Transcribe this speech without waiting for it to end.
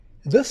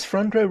This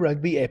Front Row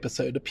Rugby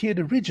episode appeared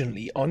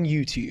originally on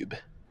YouTube.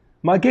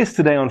 My guest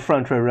today on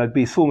Front Row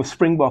Rugby is former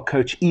Springbok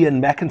coach Ian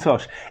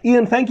McIntosh.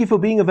 Ian, thank you for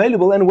being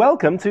available and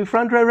welcome to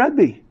Front Row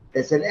Rugby.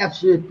 It's an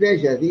absolute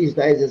pleasure. These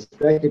days it's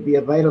great to be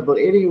available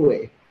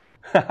anywhere.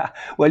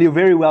 Well, you're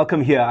very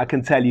welcome here, I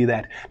can tell you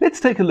that. Let's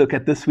take a look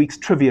at this week's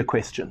trivia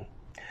question.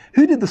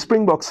 Who did the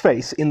Springboks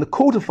face in the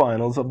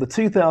quarterfinals of the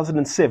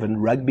 2007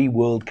 Rugby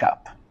World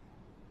Cup?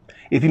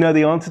 If you know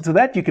the answer to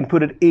that, you can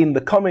put it in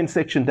the comment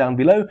section down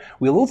below.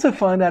 We'll also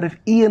find out if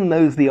Ian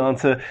knows the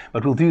answer,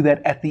 but we'll do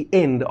that at the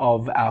end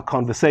of our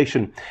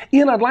conversation.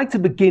 Ian, I'd like to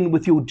begin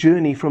with your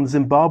journey from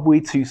Zimbabwe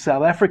to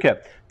South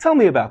Africa. Tell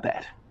me about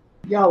that.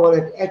 Yeah, well,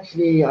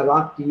 I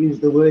like to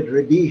use the word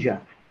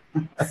Rhodesia,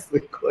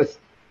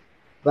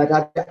 but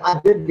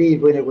I did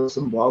leave when it was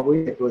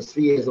Zimbabwe. It was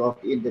 3 years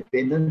after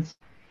independence.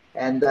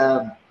 And,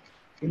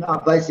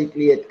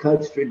 basically had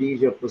coached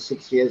Rhodesia for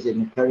 6 years in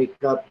the Curry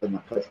Cup and I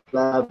coached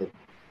club. And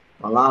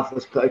my life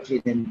was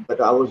coaching,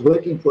 but I was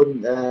working for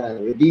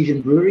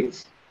Rhodesian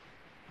breweries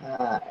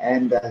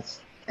and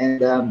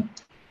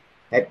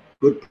had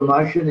good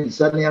promotion. And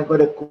suddenly I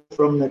got a call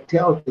from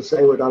Natal to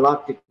say, would I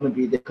like to come and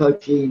be the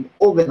coaching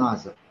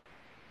organizer?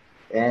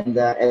 And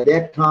at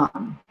that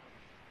time,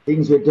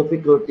 things were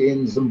difficult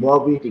in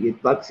Zimbabwe to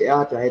get bucks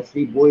out. I had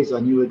 3 boys I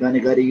knew were going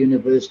to go to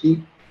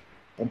university.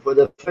 And for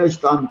the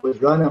first time, it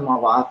was Rona, my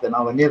wife, and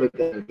I were never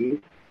going to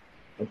leave.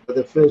 And for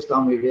the first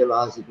time, we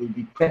realized it would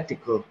be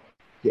practical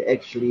to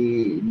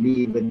actually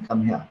leave and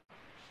come here.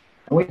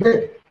 And we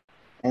did.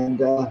 And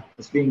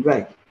it's been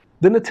great.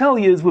 The Natal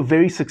years were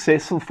very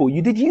successful for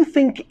you. Did you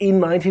think in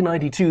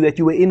 1992 that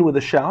you were in with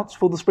a shout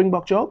for the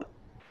Springbok job?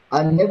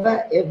 I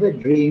never, ever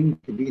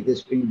dreamed to be the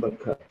Springbok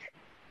coach.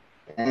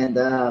 And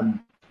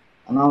I'm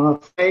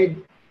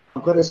afraid,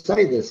 I've got to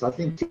say this, I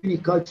think too many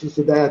coaches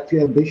today are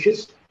too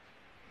ambitious.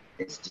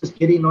 It's just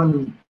getting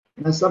on,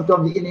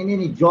 sometimes in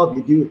any job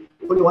you do,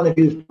 all you want to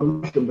do is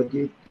promotion, but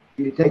you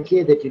take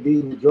care that you're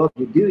doing the job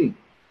you're doing.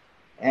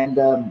 And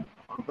I've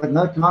got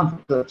no time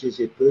for coaches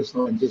who are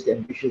personal and just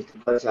ambitious to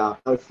coach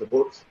the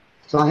books.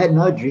 So I had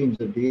no dreams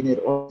of doing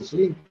it,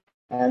 obviously.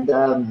 And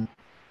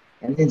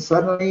then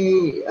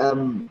suddenly,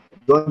 John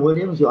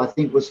Williams, who I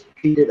think was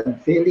treated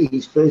unfairly,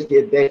 his first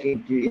year back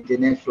into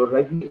international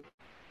rugby,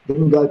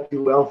 didn't go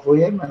too well for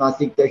him, and I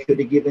think they should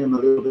have given him a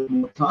little bit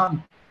more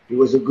time. He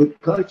was a good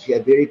coach. He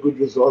had very good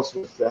results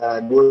with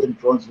Northern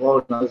Transvaal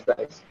in those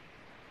days.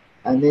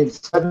 And then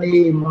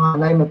suddenly my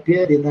name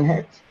appeared in the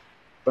hat.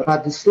 But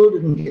I still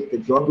didn't get the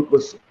job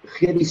because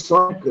Gerry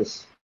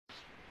Sonicus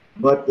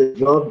got the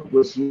job.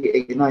 You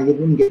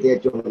didn't get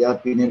that job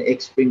without being an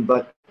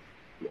ex-Springbok,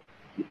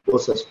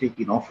 also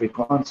speaking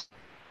Afrikaans.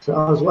 So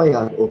I was way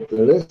out of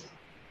the list.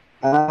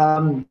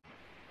 And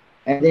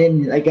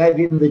then they gave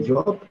him the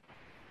job.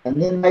 And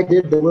then they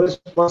did the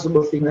worst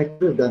possible thing they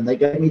could have done. They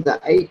gave me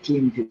the A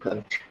team to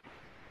coach.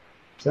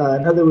 So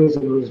in other words,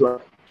 it was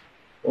like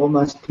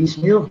almost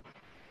piecemeal.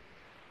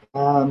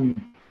 It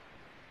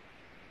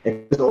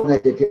was all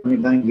that they tell me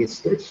go and get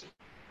stitched.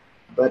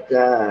 But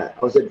I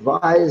was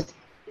advised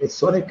that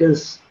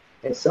Sonicus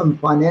had some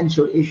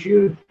financial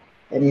issue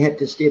and he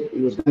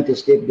was going to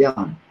step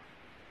down.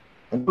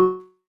 And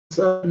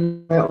so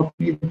they offered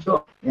me the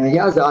job. Now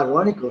here's the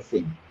ironical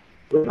thing.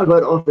 When I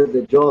got offered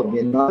the job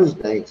in those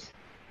days,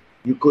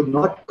 you could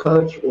not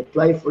coach or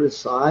play for a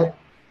side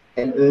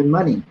and earn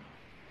money.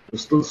 It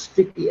was still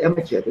strictly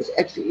amateur. It was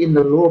actually in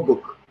the law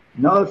book.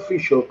 No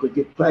official could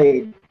get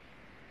paid.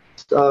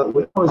 So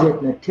when I was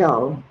at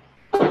Natal,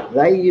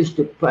 they used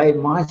to pay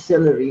my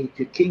salary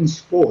to King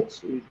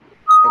Sports, and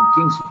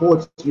King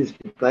Sports used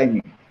to pay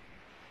me.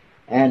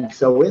 And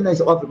so when they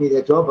offered me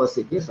that job, I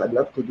said, yes, I'd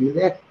love to do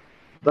that.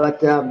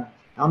 But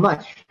how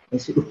much? They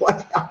said,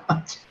 what, how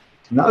much?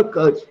 No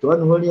coach,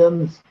 John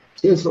Williams,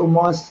 Cecil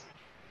Moss,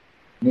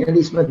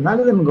 Nelly Smith, none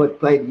of them got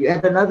paid. You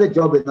had another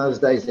job in those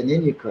days and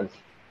then you coach.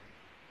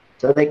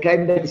 So they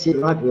came back and said,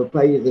 right, we'll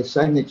pay you the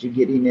same that you're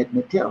getting at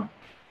Natal.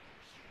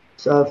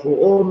 So for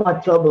all my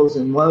troubles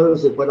and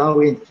woes of what I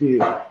went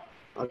through, I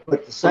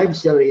got the same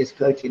salary as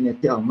coaching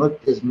Natal,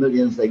 not as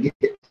millions they get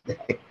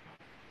today.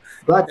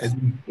 But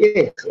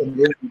yes, and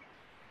then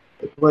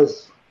it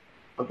was,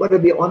 I've got to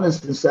be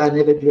honest and say I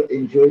never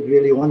enjoyed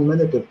really 1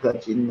 minute of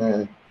coaching.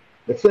 The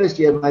first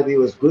year maybe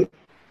was good.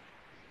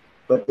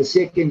 But the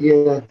second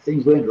year,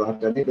 things weren't right.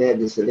 I never had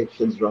the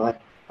selections right.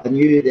 I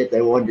knew that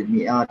they wanted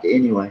me out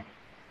anyway.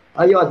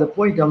 Oh yeah, the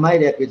point I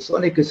made at when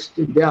Sonicus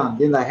stood down,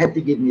 then they had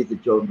to give me the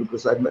job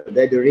because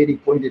they'd already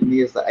appointed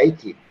me as the A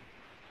team.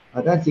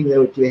 I don't think they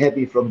were too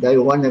happy from day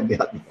one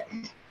about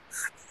that.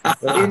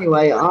 But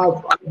anyway,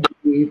 I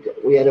believed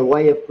we had a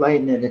way of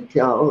playing in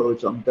Natal,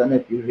 which I don't know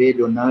if you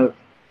read or know.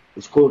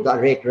 It's called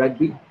Direct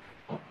Rugby,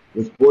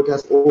 which brought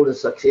us all the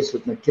success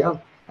with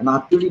Natal. And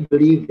I truly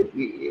believe that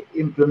we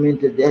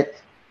implemented that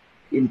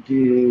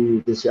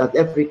into the South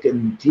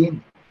African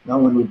team, no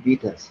one would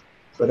beat us.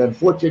 But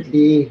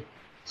unfortunately,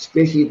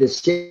 especially the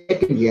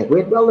second year,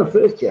 went well the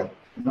first year.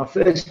 In our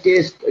first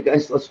test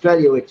against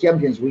Australia, we're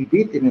champions. We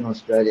beat them in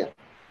Australia.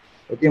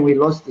 But then we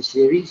lost the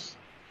series.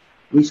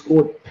 We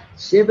scored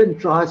 7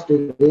 tries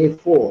to their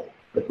 4,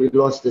 but we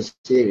lost the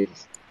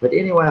series. But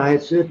anyway, I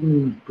had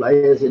certain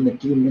players in the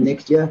team the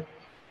next year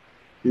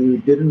who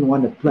didn't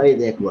want to play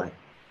that way.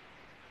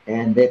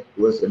 And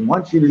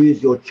once you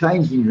lose your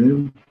changing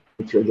room,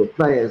 which are your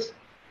players,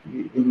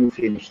 then you're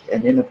finished.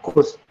 And then, of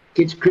course,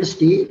 Kids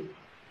Christie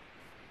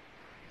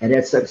and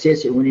had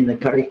success in winning the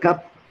Currie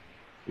Cup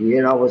the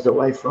year I was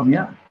away from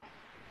here.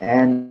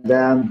 And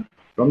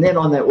from then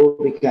on, they all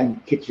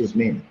became Kitch's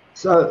men.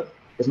 So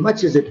as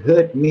much as it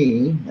hurt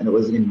me, and it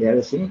was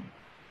embarrassing,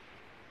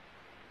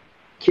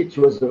 Kitch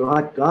was the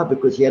right guy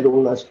because he had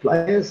all those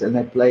players and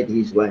they played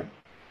his way.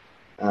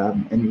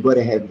 And you've got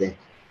to have that.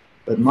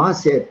 But my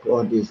sad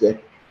part is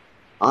that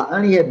I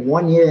only had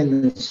 1 year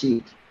in the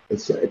seat.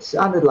 It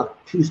sounded like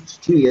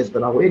two years,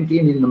 but I went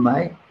in the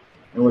May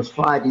and was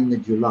fired in the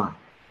July.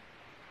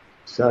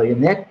 So in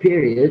that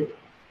period,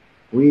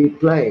 we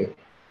played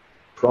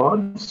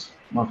France.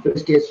 My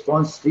first test,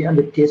 France,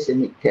 300 tests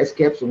and test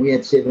caps, and we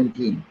had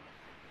 17.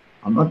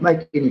 I'm not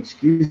making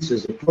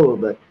excuses at all,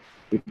 but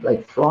we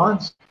played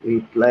France,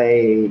 we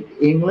played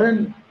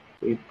England,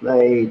 we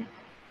played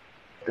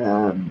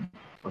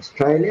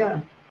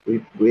Australia,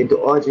 we went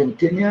to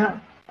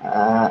Argentina,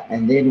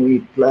 and then we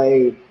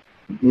played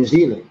New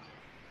Zealand.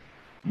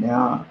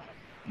 Now,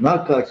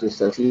 no coaches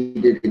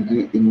succeeded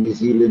in New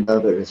Zealand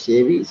over a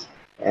series,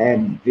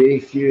 and very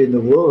few in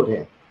the world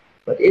have.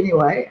 But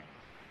anyway,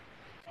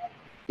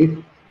 if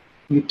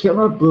you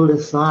cannot build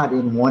a side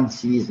in one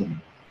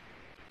season,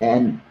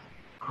 and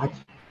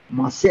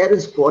my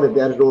saddest part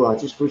about it all, I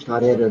just wished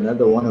I'd had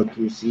another 1 or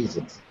 2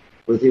 seasons,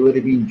 because there would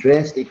have been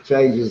drastic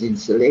changes in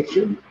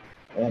selection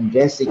and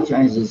drastic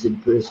changes in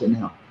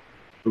personnel.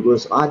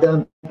 Because I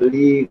don't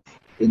believe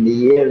in the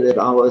year that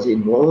I was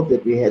involved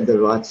that we had the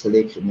right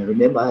selection. And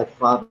remember, I had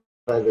 5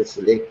 other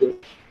selectors.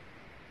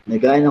 And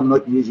again, I'm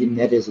not using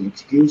that as an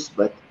excuse,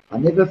 but I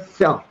never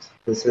felt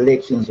the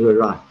selections were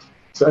right.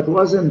 So it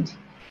wasn't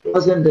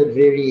a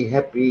very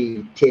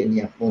happy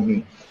tenure for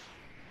me.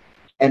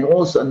 And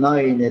also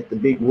knowing that the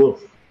big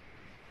wolf,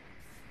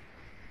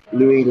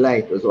 Louis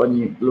Lake, was on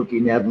you,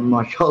 looking over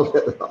my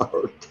shoulder the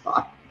whole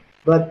time.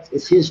 But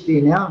it's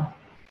history now.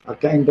 I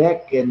came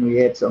back and we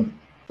had some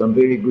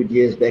very good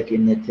years back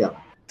in Natal.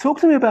 Talk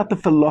to me about the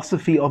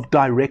philosophy of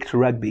direct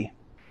rugby.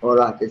 All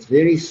right, it's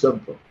very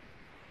simple.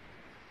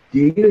 Do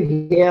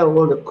you hear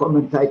all the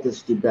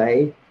commentators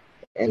today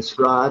and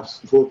scribes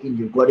talking,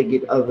 you've got to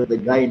get over the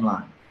gain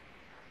line?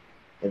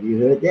 Have you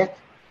heard that?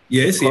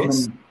 Yes,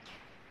 yes.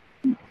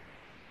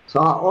 So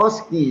I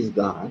ask these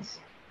guys,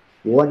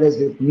 what does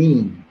it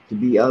mean to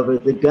be over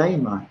the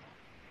gain line?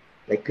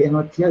 They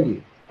cannot tell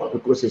you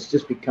because it's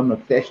just become a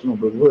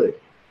fashionable word.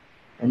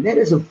 And that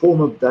is a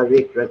form of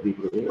direct rugby.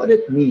 What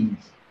it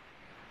means,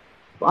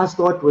 if I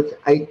start with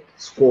 8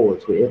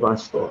 scores, wherever I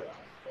start,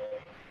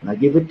 and I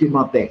give it to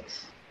my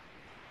backs,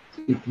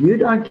 if you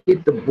don't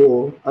get the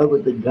ball over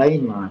the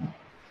gain line,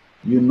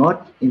 you're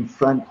not in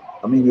front.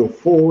 I mean, your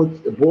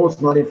forwards, the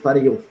ball's not in front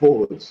of your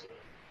forwards.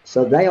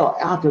 So they are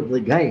out of the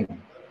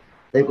game.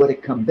 They've got to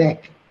come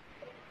back.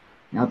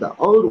 Now, the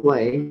old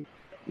way,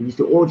 we used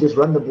to all just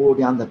run the ball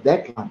down the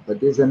back line,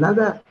 but there's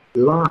another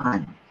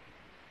line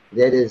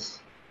that is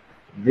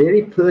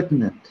very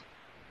pertinent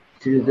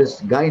to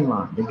this gain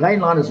line. The gain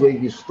line is where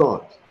you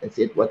start. That's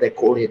it, what they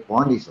call it,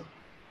 advantage.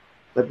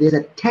 But there's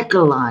a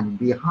tackle line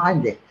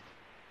behind that.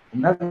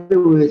 In other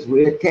words,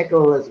 where a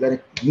tackle is going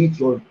to meet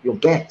your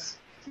backs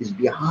is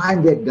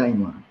behind that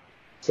gain line.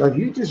 So if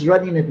you're just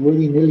running it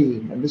willy-nilly,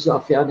 and this I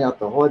found out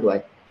the hard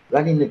way,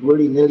 running it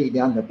willy-nilly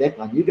down the back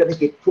line, you're going to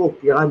get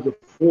talked behind your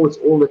forwards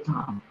all the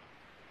time.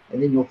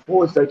 And then your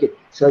forwards don't get...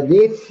 So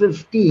their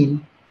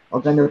 15 are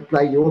going to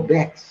play your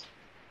backs.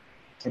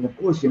 And of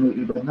course,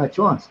 you've got no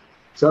chance.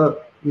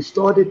 So we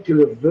started to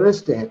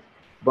reverse that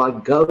by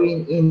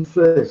going in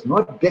first,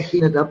 not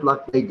backing it up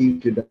like they do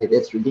today.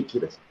 That's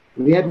ridiculous.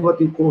 We had what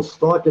we call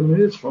starter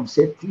moves from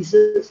set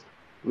pieces.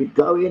 We'd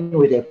go in,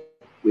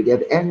 we'd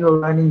have annual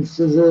running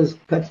scissors,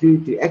 cut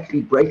through to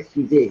actually break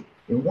through there.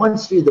 And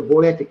once through, the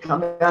ball had to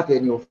come out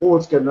and your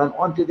forwards can run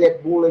onto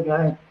that ball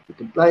again. You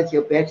can play with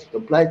your backs, you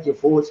can play with your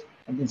forwards.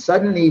 And then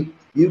suddenly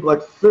you've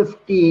got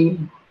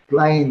 15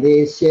 playing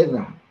their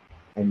 7.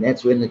 And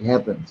that's when it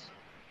happens.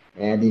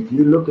 And if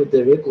you look at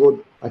the record,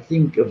 I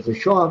think of the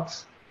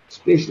Sharks,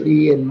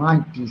 especially in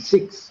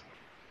 96,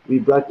 we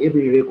broke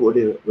every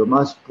record, the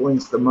most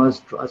points, the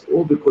most tries,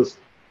 all because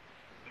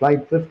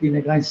playing 15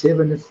 against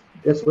 7,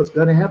 that's what's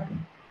going to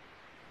happen.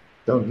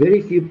 So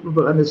very few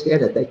people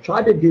understand it. They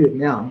try to do it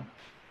now,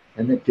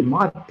 and that, in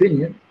my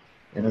opinion,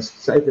 and I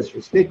say this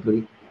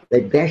respectfully,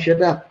 they bash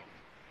it up.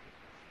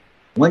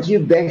 Once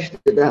you've bashed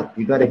it up,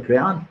 you got a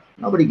ground,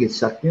 nobody gets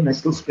sucked in, they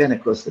still span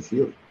across the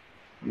field.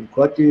 You've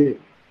got to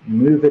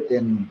move it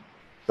and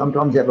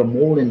sometimes have a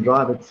maul and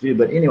drive it through.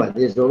 But anyway,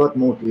 there's a lot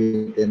more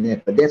to it than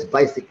that. But that's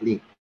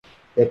basically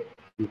that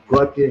you've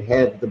got to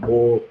have the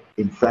ball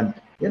in front.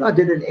 Then I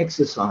did an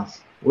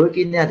exercise,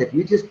 working out if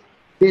you just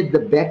fed the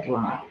back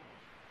line,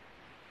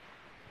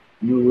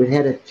 you would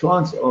have a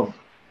chance of,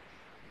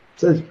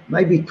 so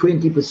maybe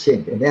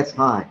 20%, and that's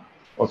high,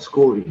 of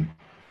scoring.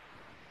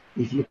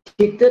 If you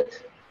kicked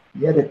it,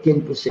 you had a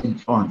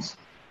 10% chance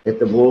that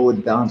the ball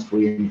would bounce for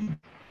you.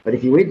 But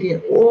if you went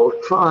in all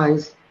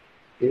tries,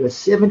 there was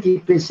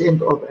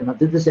 70% of, and I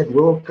did this at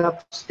World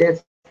Cup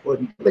stats for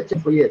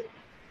years,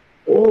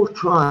 all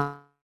tries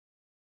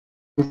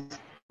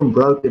from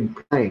broken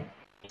play.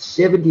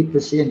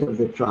 70% of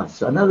the tries.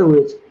 So in other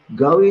words,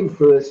 go in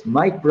first,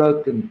 make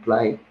broken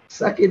play,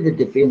 suck in the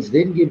defense,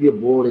 then give your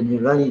ball and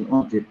you're running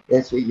onto it.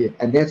 That's where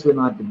and that's when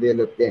I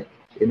developed that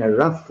in a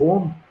rough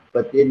form,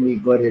 but then we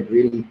got it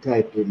really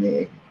tight in the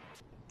end.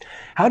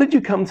 How did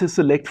you come to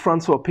select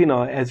Francois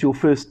Pienaar as your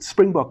first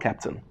Springbok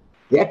captain?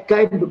 That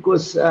came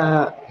because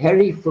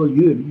Harry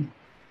Viljoen,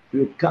 who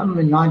had come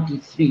in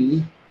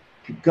 '93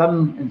 to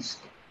come and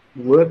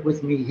work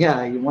with me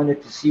here, he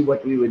wanted to see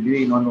what we were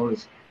doing on all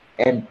this.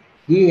 And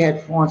he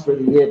had Francois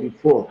the year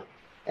before.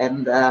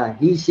 And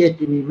he said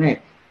to me,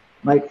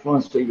 make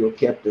Francois your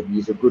captain.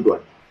 He's a good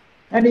one.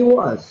 And he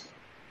was.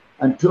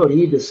 Until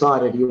he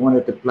decided he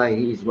wanted to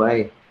play his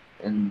way.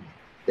 And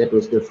that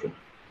was different.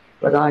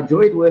 But I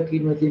enjoyed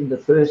working with him the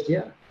first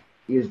year.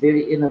 He was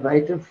very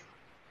innovative.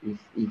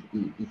 He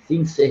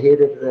thinks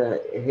ahead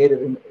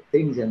of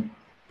things, and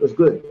it was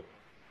good.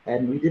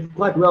 And we did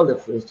quite well the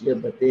first year,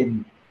 but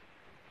then,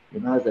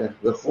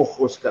 the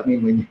ho-hos come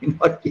in when you're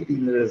not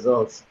getting the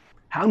results.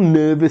 How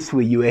nervous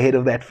were you ahead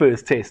of that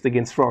first test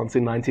against France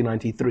in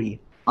 1993?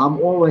 I'm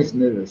always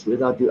nervous,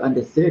 whether I do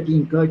under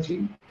 13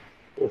 coaching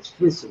or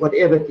Swiss,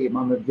 whatever team.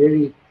 I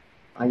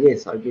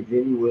get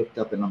very worked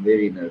up and I'm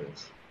very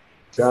nervous.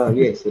 So,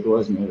 yes, it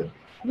was nervous.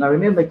 And I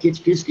remember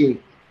Kitch Kiski,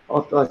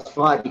 after I was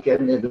fired, he came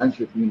and had lunch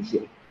with me and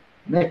said,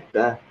 Mac,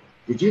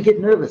 did you get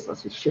nervous? I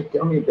said, shit,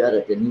 tell me about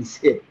it. And he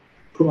said,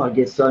 I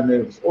get so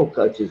nervous. All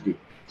coaches do.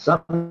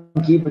 Some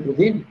keep it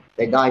within.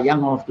 They die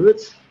young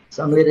afterwards.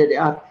 Some let it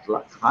out,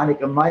 like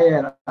Heineken Meyer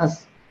and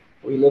us.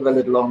 We live a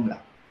little longer.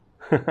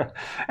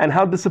 And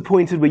how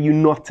disappointed were you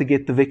not to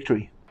get the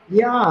victory?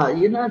 Yeah,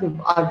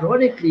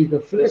 ironically, the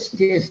first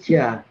test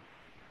here,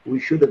 we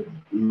should have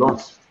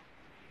lost.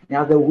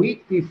 Now, the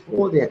week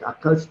before that, I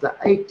coached the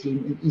A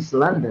team in East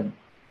London,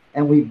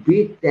 and we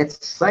beat that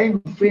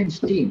same French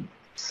team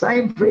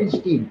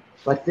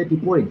by 30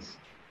 points.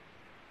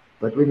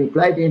 But when we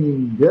played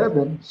in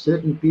Durban,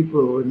 certain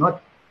people were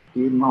not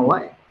in my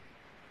way.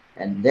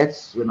 And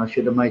that's when I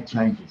should have made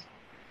changes.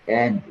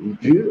 And we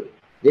drew.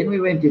 Then we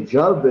went to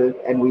Joburg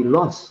and we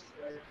lost.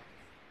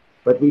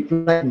 But we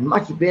played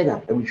much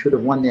better and we should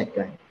have won that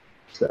game.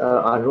 So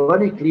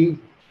ironically,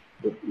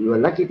 we were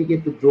lucky to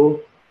get the draw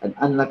and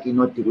unlucky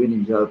not to win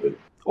in Joburg.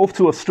 Off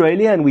to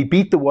Australia, and we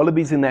beat the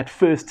Wallabies in that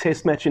first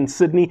test match in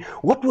Sydney.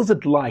 What was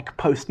it like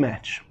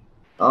post-match?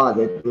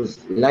 That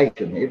was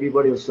elation.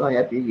 Everybody was so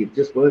happy. You've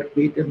just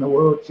beaten the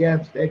world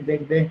champs, bang,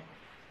 bang, bang.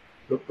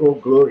 Looked all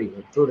glory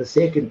until the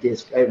second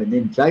test came, and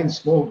then James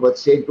Small got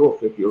sent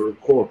off, if you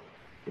recall,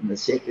 in the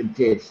second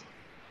test.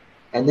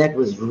 And that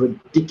was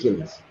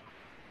ridiculous.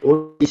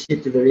 All he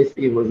said to the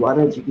referee was, why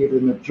don't you give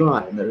him a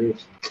try? And the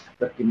ref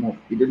took him off.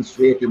 He didn't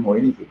swear at him or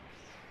anything.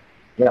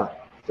 Yeah.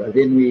 So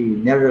then we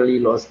narrowly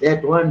lost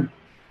that one,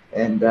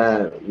 and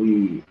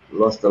we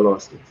lost the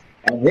last test.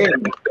 And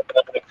then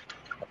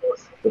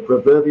the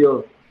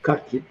proverbial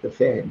cut hit the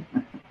fan.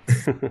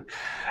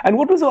 And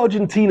what was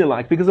Argentina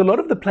like? Because a lot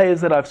of the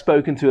players that I've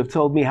spoken to have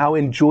told me how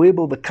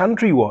enjoyable the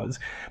country was,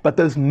 but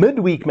those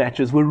midweek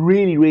matches were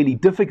really, really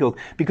difficult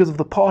because of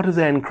the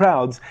partisan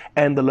crowds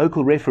and the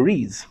local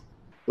referees.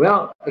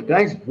 Well,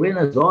 against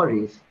Buenos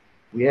Aires,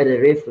 we had a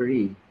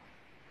referee.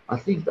 I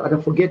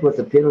don't forget what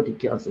the penalty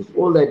counts is.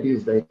 All they do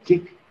is they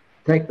kick,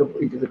 take the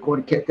into the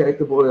corner, take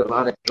the ball,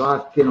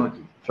 drive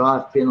penalty.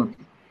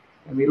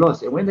 And we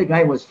lost. And when the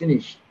game was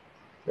finished,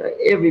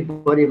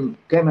 everybody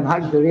came and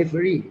hugged the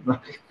referee.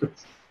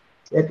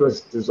 That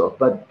was bizarre.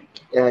 But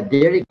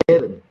Derek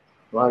Bevan,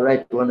 who I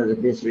rate one of the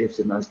best refs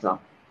in those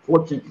times,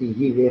 fortunately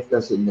he left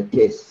us in the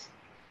tests.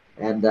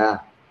 And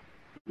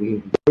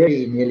we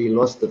very nearly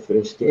lost the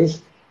first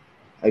test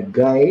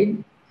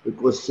again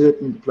because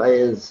certain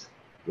players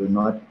were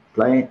not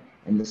playing.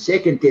 And the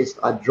second test,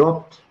 I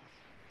dropped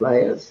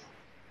players.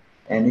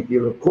 And if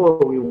you recall,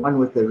 we won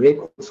with a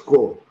record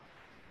score.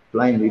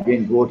 Playing, we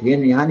then brought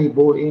Henry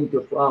Honeyball in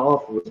to fly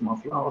off. It was my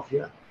fly off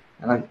here.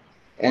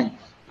 And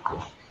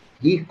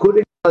he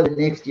couldn't go the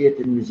next year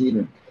to New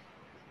Zealand,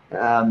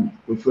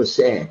 which was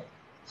sad.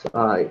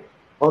 So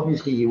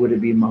obviously he would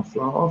have been my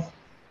fly off.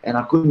 And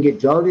I couldn't get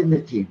Joel in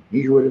the team.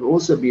 He would have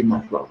also been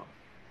my fly off.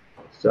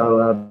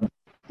 So,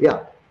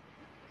 yeah.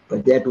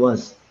 But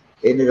that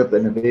ended up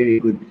in a very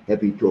good,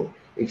 happy talk.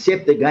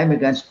 Except the game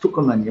against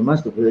Tukuman, you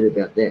must have heard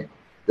about that.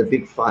 The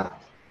big fight.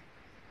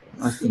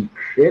 Most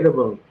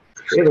incredible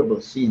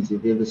scenes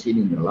you've ever seen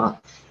in your life.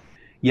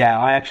 Yeah,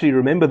 I actually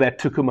remember that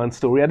Tukuman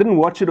story. I didn't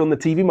watch it on the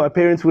TV. My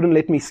parents wouldn't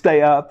let me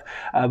stay up,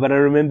 but I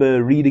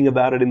remember reading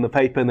about it in the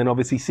paper and then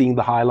obviously seeing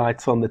the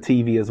highlights on the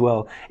TV as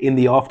well in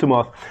the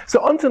aftermath. So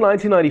on to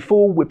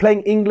 1994, we're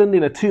playing England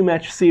in a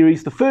 2-match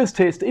series, the first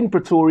test in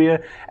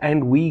Pretoria,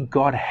 and we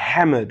got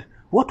hammered.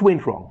 What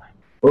went wrong?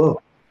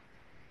 Oh,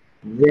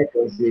 that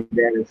was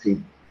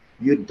embarrassing.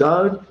 You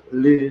don't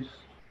lose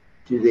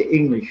to the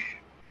English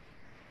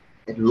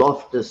at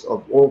Loftus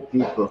of all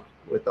people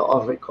with the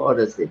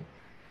Afrikaners there.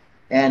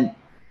 And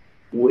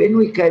when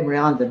we came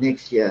around the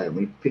next year and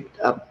we picked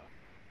up,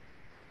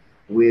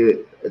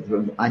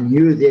 I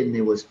knew then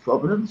there was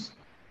problems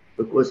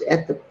because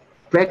at the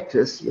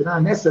practice, you know,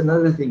 and that's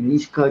another thing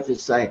these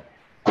coaches say,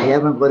 they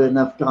haven't got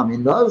enough time.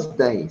 In those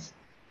days,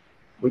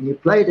 when you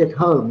played at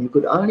home, you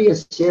could only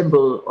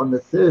assemble on the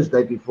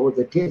Thursday before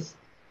the test.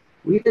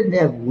 We didn't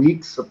have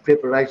weeks of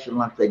preparation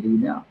like they do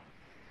now.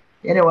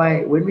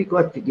 Anyway, when we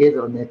got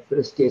together on that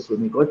first test,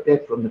 when we got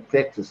back from the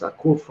practice, I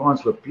called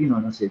Francois Pino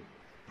and I said,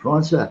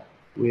 Francois,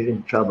 we're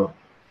in trouble.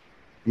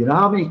 You know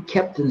how many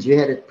captains you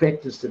had at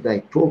practice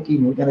today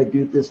talking, we're going to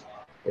do this,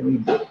 and we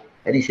did.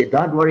 And he said,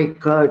 don't worry,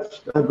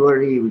 coach, don't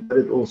worry, we got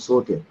it all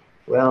sorted.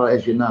 Well,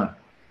 as you know,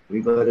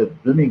 we got a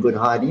blooming good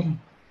hiding,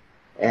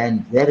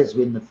 and that is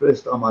when the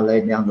first time I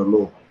laid down the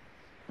law.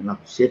 And I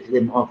said to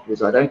them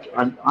afterwards, I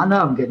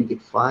know I'm going to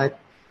get fired,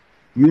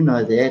 you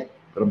know that,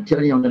 but I'm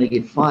telling you I'm going to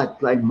get fired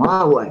playing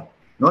my way,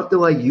 not the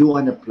way you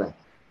want to play.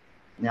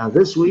 Now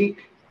this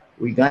week,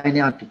 we're going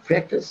out to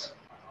practice,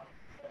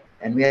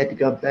 and we had to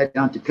go back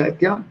down to Cape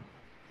Town.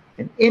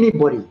 And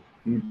anybody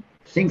who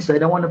thinks they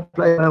don't want to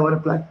play, I want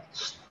to play,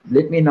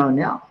 let me know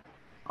now.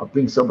 I'll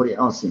bring somebody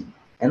else in.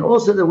 And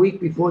also the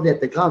week before that,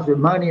 the guys were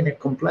moaning and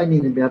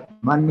complaining about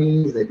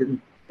money. They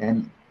didn't.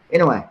 And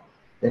anyway,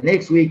 the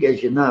next week,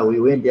 as you know, we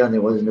went down.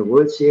 There wasn't a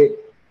word said.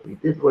 We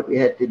did what we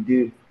had to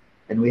do,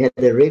 and we had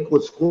a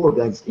record score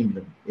against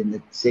England in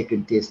the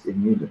second test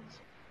in Newlands.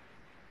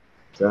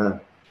 So,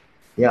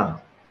 yeah.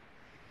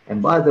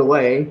 And by the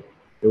way,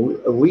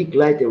 a week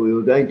later, we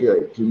were going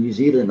to New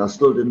Zealand. I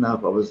still didn't know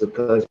if I was the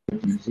coach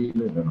of New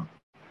Zealand or not.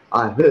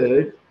 I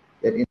heard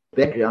that in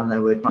the background, they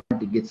were trying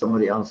to get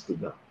somebody else to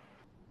go.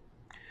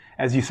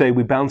 As you say,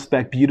 we bounced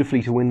back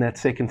beautifully to win that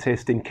second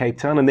test in Cape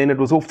Town, and then it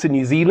was off to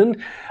New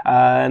Zealand.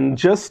 And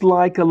just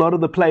like a lot of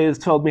the players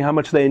told me how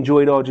much they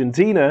enjoyed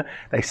Argentina,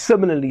 they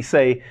similarly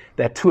say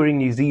that touring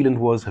New Zealand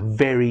was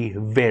very,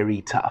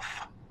 very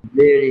tough.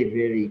 Very,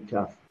 very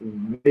tough.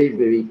 Very,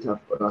 very tough.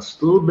 But I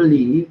still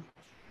believe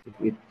if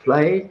we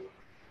played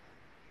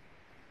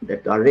the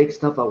direct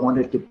stuff I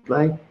wanted to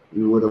play,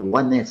 we would have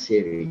won that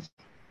series.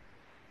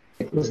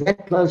 It was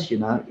that close, you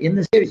know. In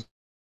the series,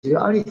 there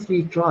were only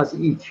 3 tries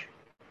each.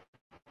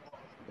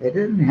 They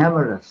didn't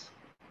hammer us.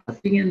 I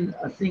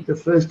think the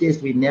first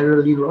test we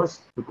narrowly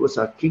lost because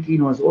our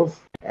kicking was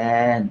off.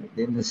 And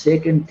then the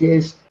second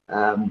test,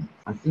 I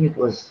think it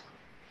was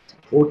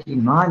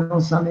 49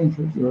 or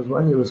something.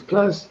 It was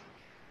close.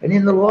 And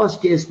in the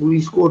last test,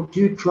 we scored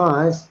 2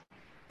 tries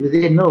with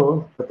their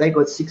 0, but they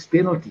got 6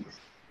 penalties.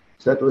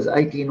 So it was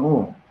 18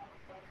 all.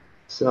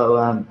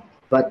 So,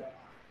 but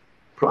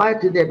prior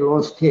to that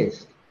last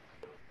test,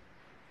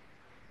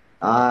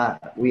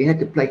 we had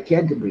to play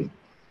Canterbury.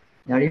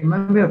 Now,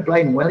 remember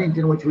playing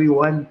Wellington, which we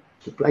won,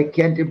 to play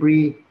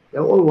Canterbury.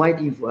 They're all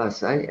waiting for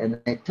us, and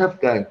they're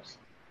tough games.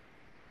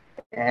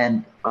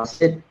 And I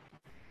said,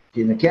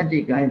 in the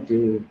Canterbury game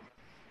to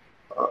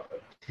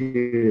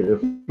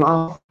the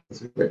floor,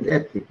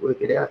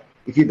 work it out.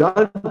 If you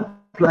don't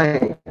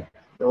play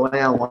the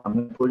way I want, I'm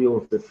going to pull you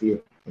off the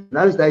field. In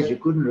those days, you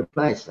couldn't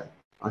replace them.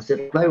 I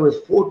said, play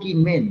with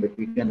 14 men, but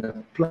we're going to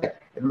play.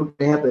 And look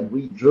what happened.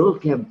 We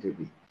drilled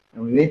Canterbury.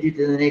 And we went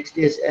into the next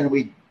test, and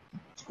we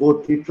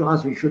scored 2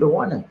 tries, we should have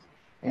won it.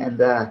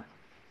 And I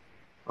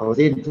was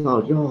then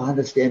told, I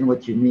understand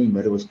what you mean,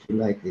 but it was too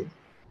late then.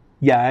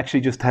 Yeah, I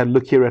actually just had a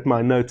look here at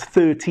my notes.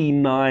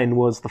 13-9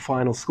 was the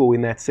final score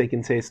in that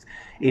second test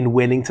in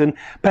Wellington.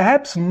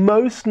 Perhaps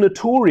most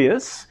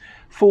notorious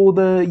for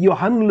the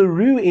Johan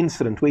Leroux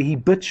incident where he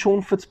bit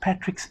Sean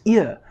Fitzpatrick's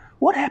ear.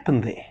 What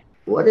happened there?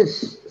 What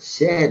is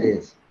sad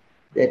is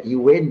that he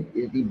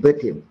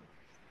bit him.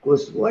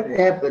 Because what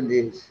happened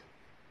is,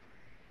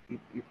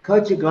 you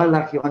coach a guy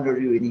like Johan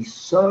Leroux, and he's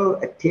so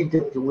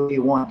attentive to where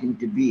you want him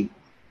to be,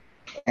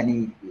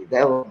 and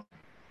they'll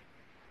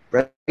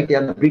break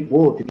down the brick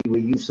wall to be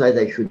where you say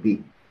they should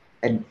be.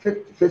 And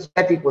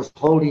Fitzpatrick was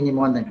holding him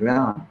on the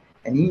ground,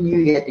 and he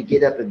knew he had to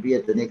get up and be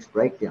at the next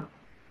breakdown.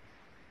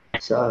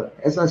 So,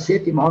 as I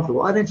said to him after,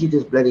 why don't you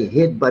just bloody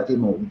headbutt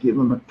him or give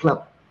him a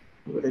club?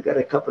 We would have got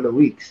a couple of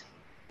weeks.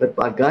 But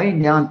by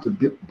going down to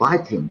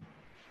bite him,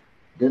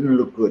 didn't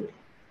look good.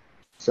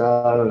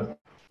 So,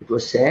 it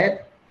was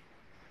sad.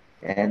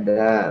 And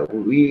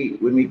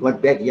when we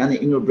got back,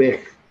 Janne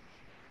Engelbrecht,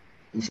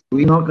 he said,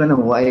 we're not going to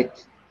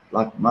wait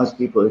like most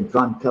people and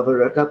try and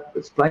cover it up.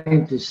 It's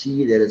plain to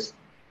see that it's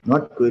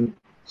not good.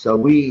 So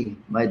we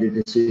made a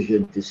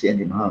decision to send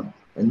him home.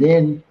 And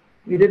then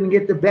we didn't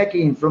get the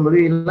backing from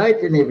Louis Late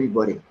and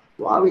everybody.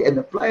 And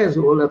the players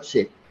were all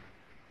upset.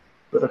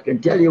 But I can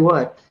tell you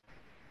what,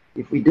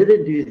 if we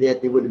didn't do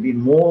that, there would have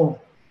been more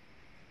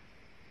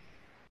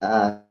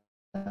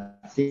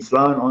things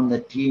thrown on the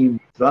team,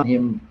 thrown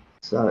him.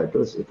 So it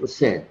was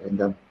sad.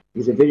 And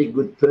he's a very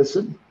good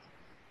person.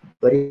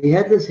 But he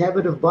had this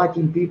habit of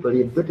biting people. He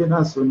had bitten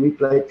us when we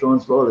played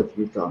Transvaal a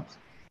few times.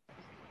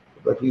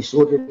 but we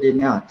sorted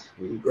him out.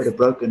 We got a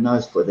broken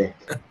nose for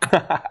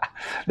that.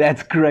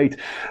 That's great.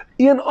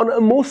 Ian, on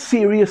a more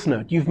serious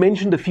note, you've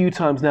mentioned a few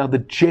times now the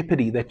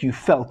jeopardy that you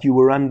felt you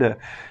were under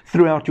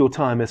throughout your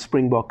time as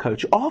Springbok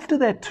coach. After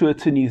that tour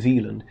to New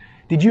Zealand,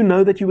 did you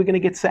know that you were going to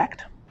get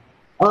sacked?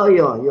 Oh,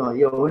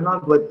 yeah. When I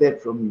got back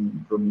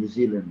from New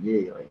Zealand,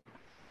 yeah.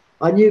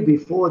 I knew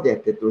before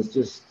that it was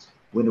just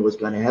when it was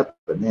going to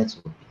happen.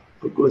 That's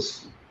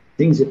because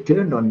things had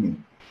turned on me.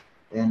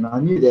 And I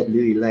knew that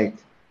Louis Late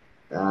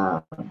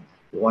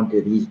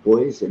wanted his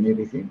boys and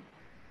everything.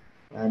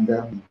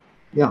 And,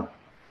 yeah,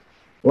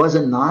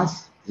 wasn't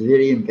nice. It's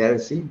very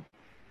embarrassing.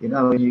 You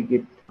know, when you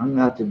get hung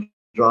out to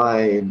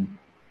dry in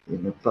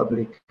the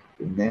public,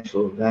 in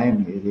national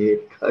game, you're the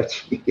head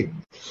coach.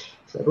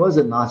 So it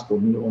wasn't nice for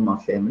me or my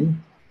family.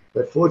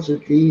 But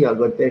fortunately, I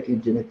got back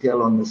into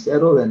Natal on the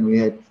saddle, and we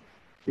had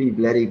 3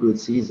 bloody good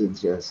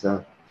seasons here.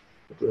 So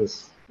it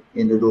was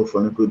ended off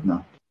on a good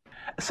note.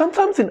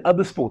 Sometimes in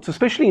other sports,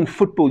 especially in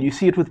football, you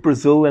see it with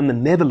Brazil and the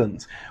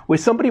Netherlands, where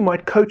somebody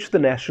might coach the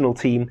national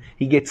team,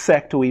 he gets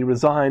sacked or he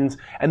resigns,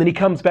 and then he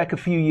comes back a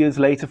few years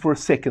later for a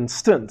second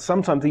stint,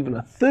 sometimes even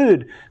a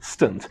third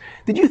stint.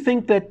 Did you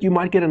think that you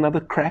might get another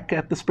crack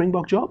at the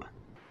Springbok job?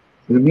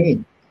 You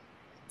mean?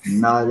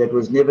 No, that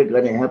was never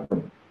going to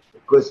happen.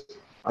 Because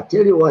I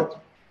tell you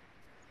what,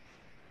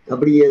 a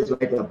couple of years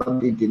later, I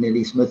bumped into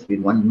Nelly Smith. We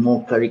won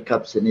more Curry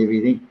Cups and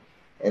everything.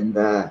 And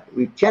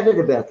we chatted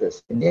about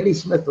this. And Nelly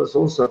Smith was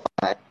also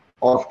fired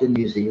after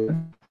New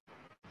Zealand.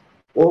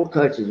 All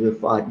coaches were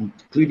fired,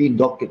 including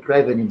Dr.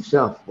 Craven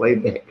himself, way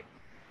back.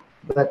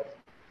 But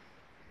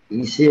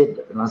he said,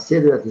 and I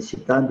said that, he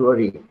said, don't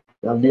worry,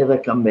 they'll never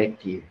come back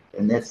to you.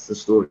 And that's the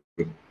story.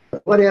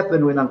 But what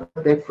happened when I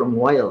got back from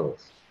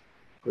Wales?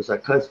 Because I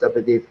coached up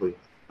there for you.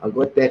 I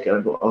got back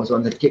and I was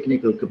on the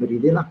technical committee.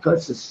 Then I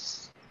coached the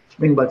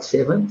Springbok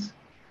Sevens.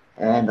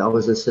 And I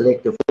was a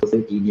selector for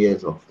 13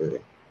 years after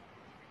that.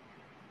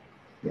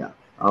 Yeah,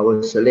 I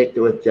was selected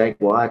with Jake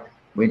White,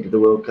 went to the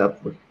World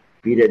Cup with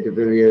Peter de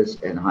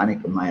Villiers and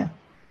Heineke Meyer.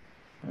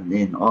 And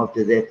then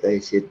after that, they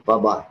said,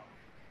 bye-bye.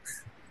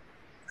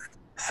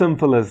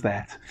 Simple as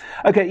that.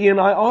 Okay, Ian,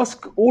 I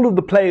ask all of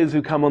the players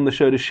who come on the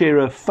show to share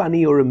a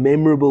funny or a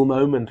memorable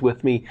moment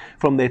with me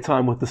from their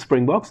time with the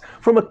Springboks.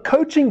 From a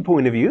coaching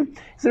point of view,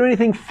 is there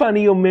anything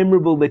funny or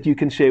memorable that you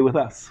can share with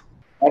us?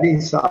 That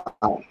is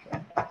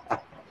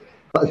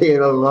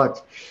there are a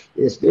lot,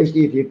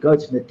 especially if you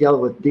coach Natal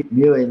with Dick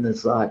Muir in the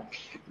side.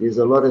 There's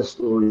a lot of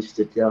stories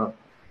to tell.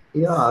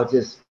 Yeah,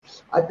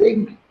 I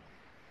think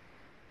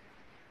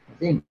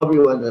probably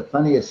one of the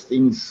funniest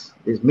things,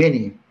 there's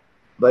many,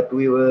 but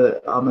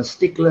I'm a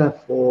stickler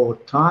for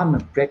time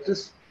and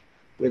practice.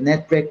 When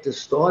that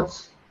practice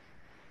starts,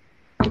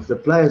 if the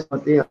player's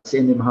not there, I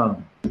send him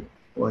home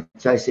or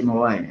chase him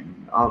away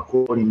and I'll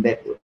call him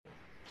back.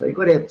 So you've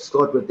got to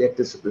start with that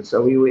discipline.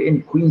 So we were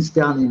in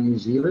Queenstown in New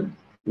Zealand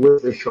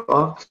with the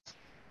Sharks,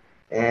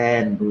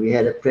 and we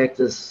had a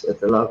practice at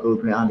the local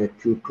ground at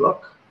 2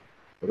 o'clock.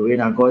 But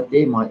when I got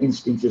there, my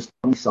instinct just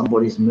told me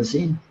somebody's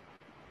missing.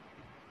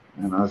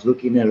 And I was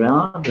looking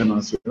around and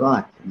I said,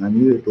 right, and I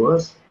knew it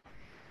was.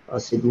 I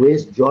said,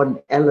 where's John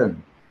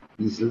Allen?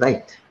 He's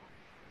late.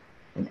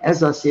 And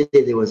as I said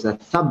there was a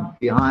thump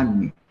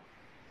behind me.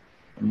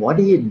 And what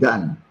he had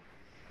done,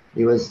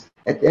 there was,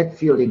 at that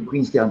field in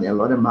Queenstown, there are a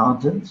lot of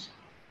mountains.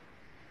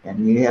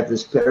 And you have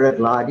this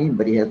paragliding,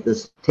 but you have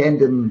this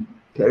tandem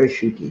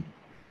parachuting.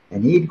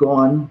 And he'd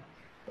gone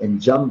and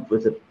jumped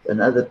with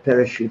another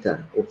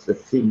parachuter off the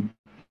thing.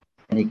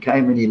 And he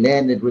came and he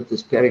landed with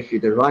this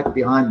parachuter right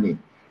behind me.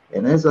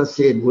 And as I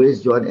said,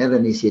 where's John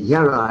Allen? He said,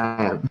 here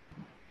I am.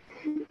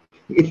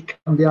 He'd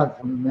come down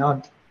from the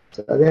mountain.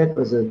 So that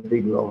was a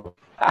big laugh.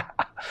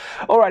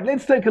 All right,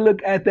 let's take a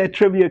look at that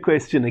trivia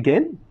question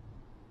again.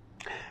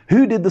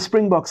 Who did the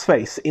Springboks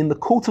face in the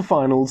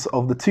quarterfinals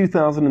of the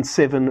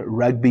 2007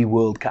 Rugby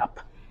World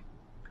Cup?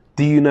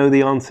 Do you know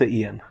the answer,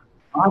 Ian?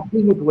 I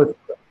think it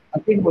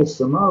was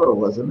Samoa,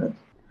 wasn't it?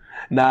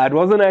 No, it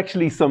wasn't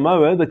actually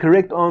Samoa. The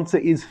correct answer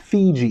is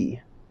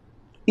Fiji.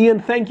 Ian,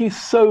 thank you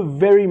so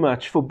very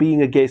much for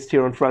being a guest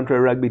here on Front Row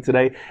Rugby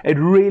today. It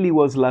really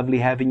was lovely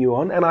having you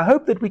on, and I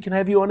hope that we can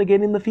have you on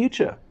again in the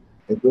future.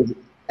 It was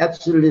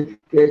absolutely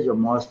pleasure,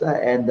 Master,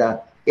 and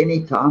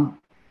anytime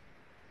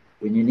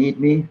when you need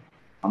me,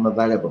 I'm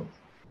available.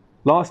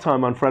 Last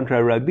time on Front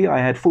Row Rugby, I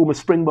had former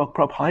Springbok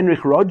prop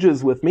Heinrich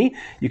Rogers with me.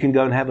 You can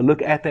go and have a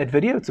look at that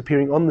video. It's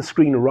appearing on the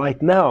screen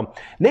right now.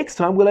 Next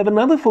time, we'll have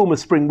another former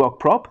Springbok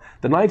prop,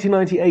 the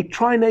 1998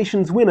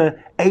 Tri-Nations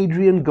winner,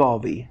 Adrian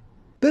Garvey.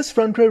 This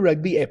Front Row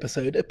Rugby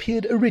episode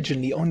appeared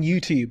originally on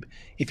YouTube.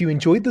 If you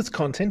enjoyed this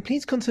content,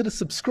 please consider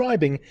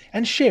subscribing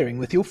and sharing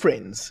with your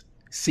friends.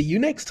 See you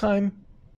next time.